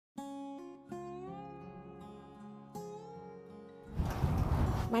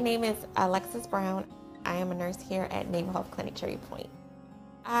My name is Alexis Brown. I am a nurse here at Naval Health Clinic Cherry Point.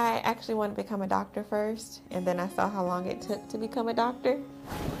 I actually wanted to become a doctor first, and then I saw how long it took to become a doctor.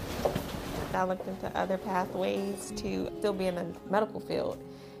 I looked into other pathways to still be in the medical field,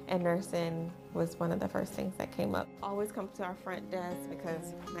 and nursing was one of the first things that came up. Always come to our front desk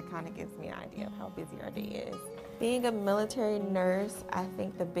because that kind of gives me an idea of how busy our day is. Being a military nurse, I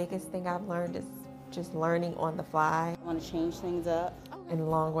think the biggest thing I've learned is just learning on the fly. I want to change things up. In the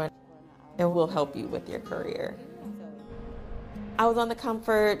long run, it will help you with your career. I was on the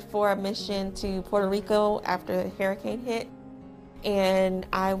Comfort for a mission to Puerto Rico after the hurricane hit, and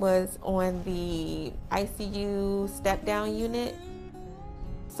I was on the ICU step-down unit.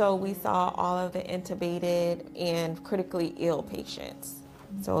 So we saw all of the intubated and critically ill patients.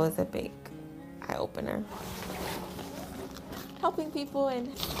 So it was a big eye-opener. Helping people and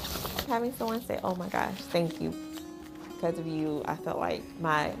having someone say, "Oh my gosh, thank you. Because of you, I felt like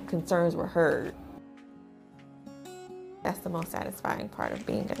my concerns were heard." That's the most satisfying part of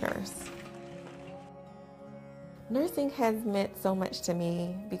being a nurse. Nursing has meant so much to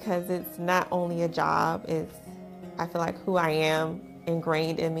me because it's not only a job, it's, I feel like, who I am,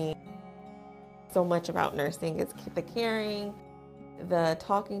 ingrained in me. So much about nursing is the caring, the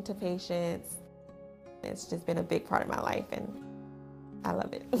talking to patients. It's just been a big part of my life, and I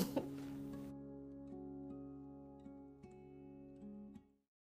love it.